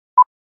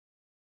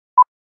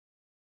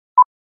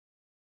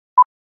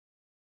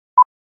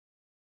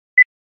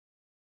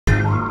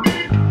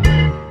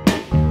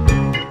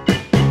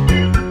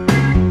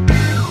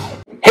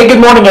Hey, good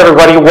morning,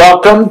 everybody.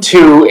 Welcome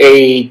to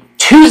a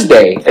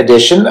Tuesday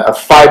edition of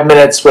 5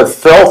 Minutes with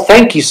Phil.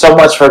 Thank you so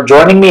much for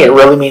joining me. It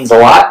really means a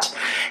lot.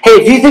 Hey,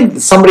 if you think that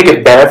somebody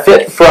could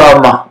benefit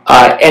from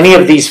any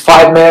of these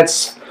 5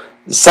 minutes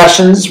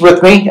sessions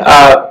with me,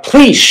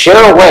 please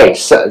share away.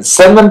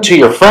 Send them to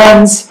your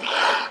friends.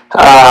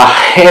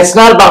 And it's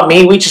not about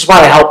me. We just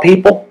want to help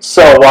people.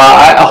 So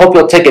I hope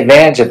you'll take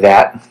advantage of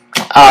that.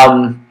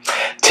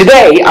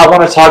 Today, I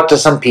want to talk to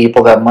some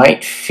people that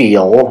might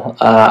feel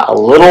a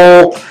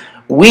little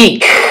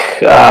weak.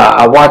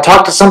 I want to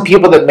talk to some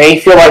people that may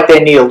feel like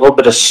they need a little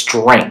bit of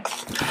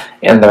strength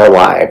in their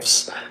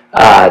lives.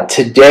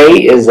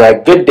 Today is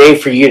a good day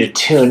for you to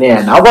tune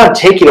in. I want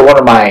to take you to one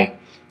of my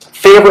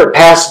favorite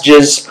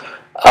passages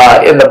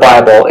in the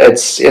Bible.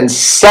 It's in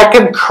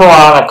 2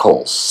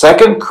 Chronicles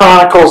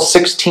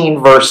 16,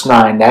 verse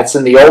 9. That's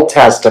in the Old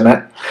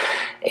Testament.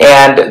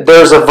 And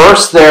there's a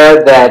verse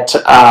there that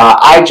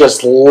I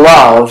just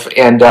love,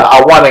 and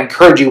I want to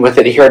encourage you with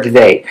it here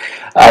today.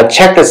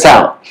 Check this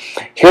out.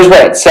 Here's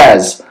what it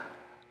says.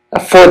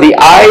 For the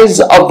eyes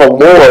of the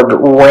Lord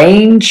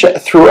range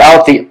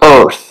throughout the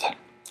earth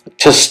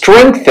to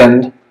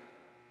strengthen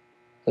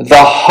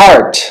the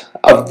heart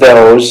of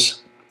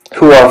those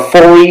who are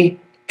fully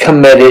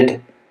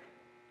committed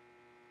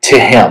to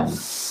Him.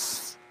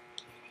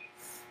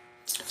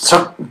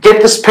 So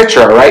get this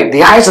picture, right?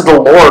 The eyes of the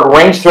Lord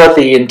range throughout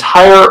the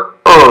entire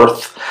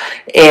earth,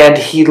 and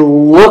He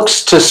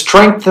looks to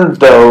strengthen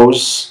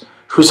those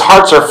whose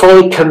hearts are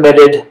fully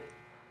committed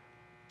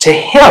to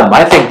Him.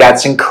 I think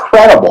that's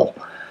incredible.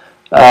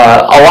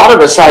 A lot of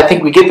us, I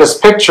think, we get this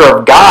picture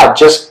of God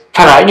just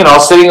kind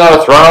of, sitting on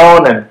a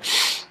throne and,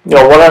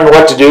 wondering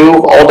what to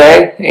do all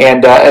day,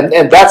 and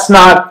that's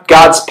not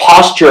God's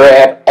posture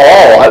at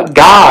all.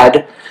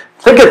 God,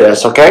 think of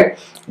this, okay?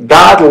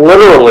 God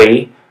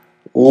literally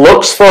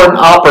looks for an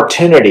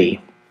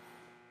opportunity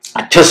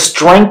to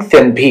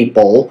strengthen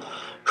people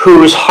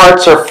whose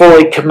hearts are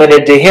fully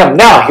committed to Him.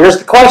 Now, here's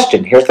the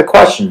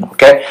question,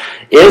 okay?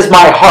 Is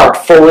my heart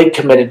fully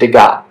committed to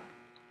God?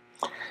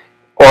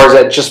 Or is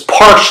it just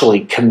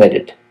partially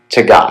committed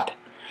to God?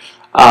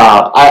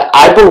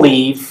 I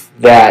believe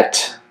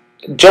that,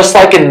 just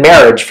like in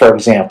marriage, for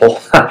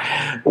example,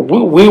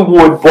 we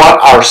would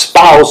want our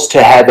spouse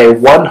to have a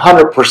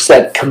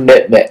 100%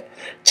 commitment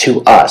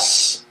to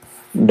us.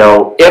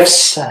 No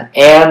ifs,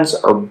 ands,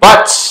 or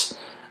buts.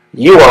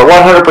 You are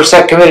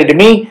 100% committed to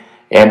me,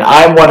 and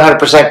I'm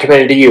 100%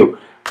 committed to you.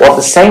 Well,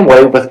 the same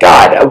way with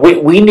God.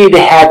 We need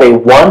to have a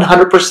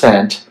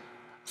 100%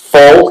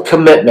 full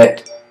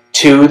commitment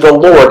to the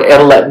Lord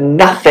and let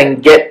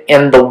nothing get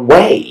in the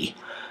way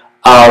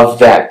of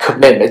that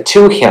commitment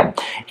to Him.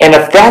 And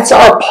if that's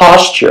our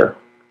posture,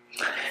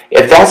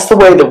 if that's the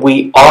way that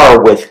we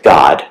are with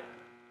God,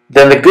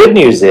 then the good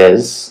news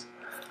is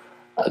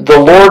the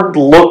Lord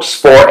looks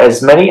for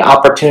as many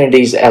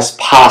opportunities as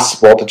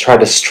possible to try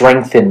to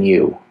strengthen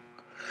you,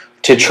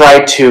 to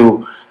try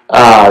to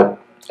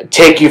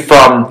take you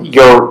from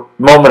your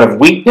moment of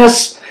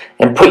weakness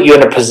and put you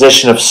in a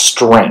position of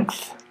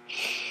strength.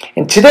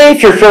 And today,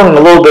 if you're feeling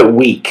a little bit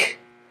weak,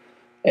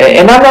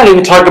 and I'm not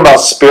even talking about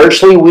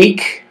spiritually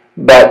weak,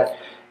 but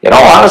in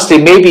all honesty,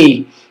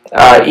 maybe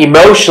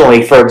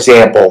emotionally, for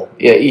example,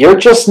 you're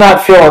just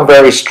not feeling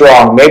very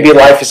strong. Maybe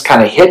life has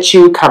kind of hit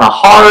you kind of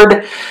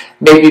hard.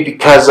 Maybe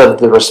because of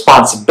the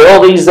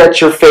responsibilities that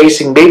you're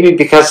facing, maybe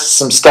because of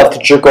some stuff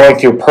that you're going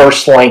through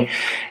personally,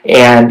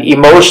 and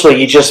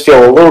emotionally you just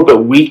feel a little bit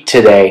weak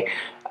today.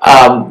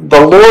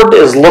 The Lord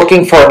is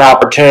looking for an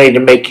opportunity to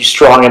make you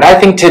strong, and I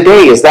think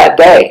today is that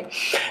day.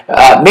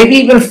 Maybe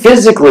even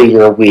physically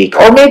you're weak,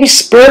 or maybe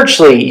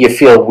spiritually you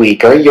feel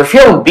weak, or you're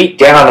feeling beat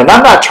down, and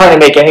I'm not trying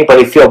to make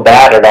anybody feel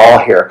bad at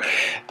all here,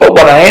 but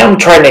what I am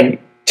trying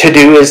to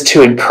do is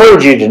to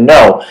encourage you to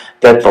know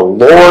that the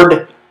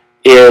Lord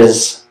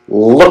is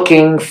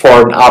looking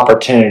for an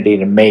opportunity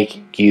to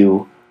make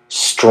you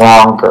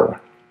stronger.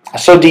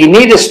 So do you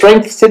need His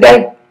strength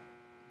today?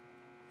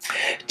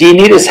 Do you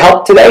need His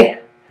help today?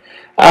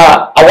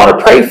 I want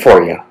to pray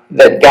for you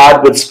that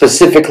God would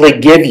specifically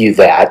give you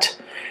that,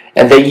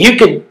 and that you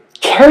could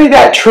carry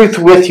that truth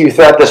with you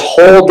throughout this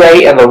whole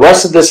day and the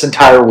rest of this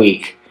entire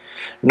week,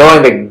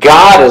 knowing that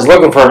God is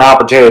looking for an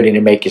opportunity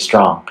to make you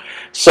strong.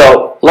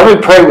 So let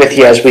me pray with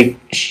you as we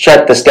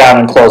shut this down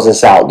and close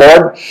this out.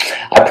 Lord,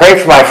 I pray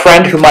for my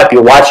friend who might be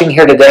watching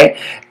here today.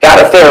 God,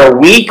 if they're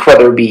weak,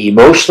 whether it be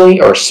emotionally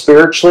or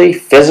spiritually,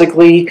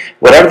 physically,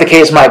 whatever the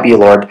case might be,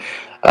 Lord,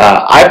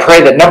 I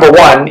pray that, number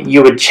one,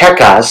 you would check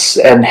us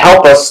and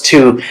help us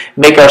to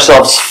make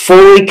ourselves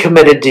fully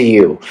committed to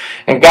you.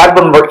 And God,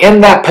 when we're in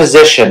that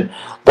position,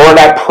 Lord,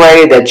 I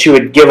pray that you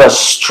would give us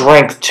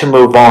strength to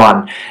move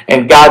on.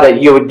 And God,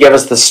 that you would give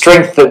us the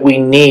strength that we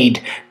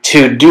need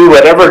to do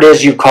whatever it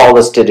is you called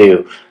us to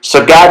do.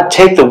 So God,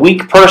 take the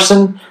weak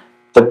person,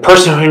 the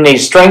person who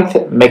needs strength,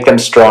 make them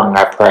strong,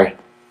 I pray.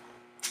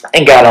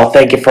 And God, I'll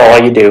thank you for all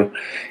you do.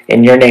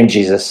 In your name,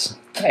 Jesus.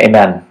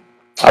 Amen.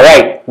 All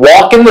right,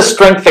 walk in the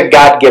strength that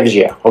God gives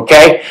you,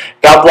 okay?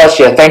 God bless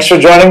you. Thanks for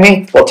joining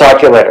me. We'll talk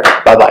to you later.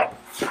 Bye-bye.